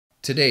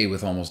Today,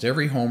 with almost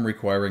every home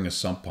requiring a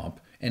sump pump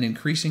and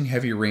increasing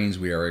heavy rains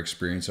we are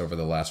experiencing over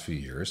the last few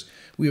years,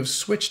 we have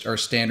switched our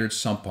standard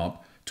sump pump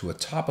to a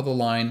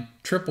top-of-the-line,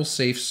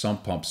 triple-safe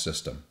sump pump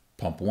system.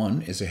 Pump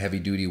 1 is a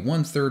heavy-duty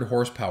 1/3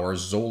 horsepower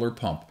Zoller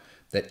pump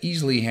that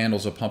easily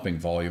handles a pumping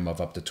volume of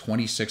up to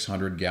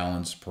 2,600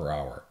 gallons per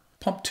hour.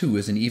 Pump 2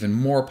 is an even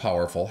more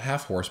powerful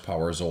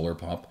half-horsepower Zoller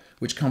pump,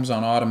 which comes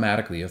on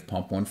automatically if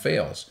Pump 1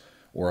 fails,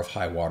 or if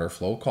high water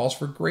flow calls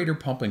for greater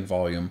pumping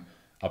volume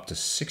up to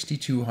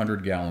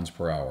 6,200 gallons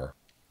per hour.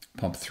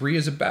 Pump 3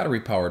 is a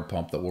battery-powered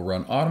pump that will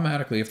run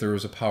automatically if there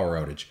is a power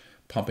outage,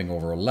 pumping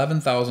over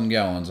 11,000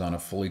 gallons on a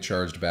fully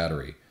charged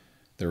battery.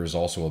 There is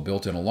also a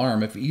built-in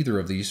alarm if either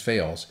of these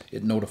fails.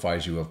 It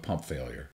notifies you of pump failure.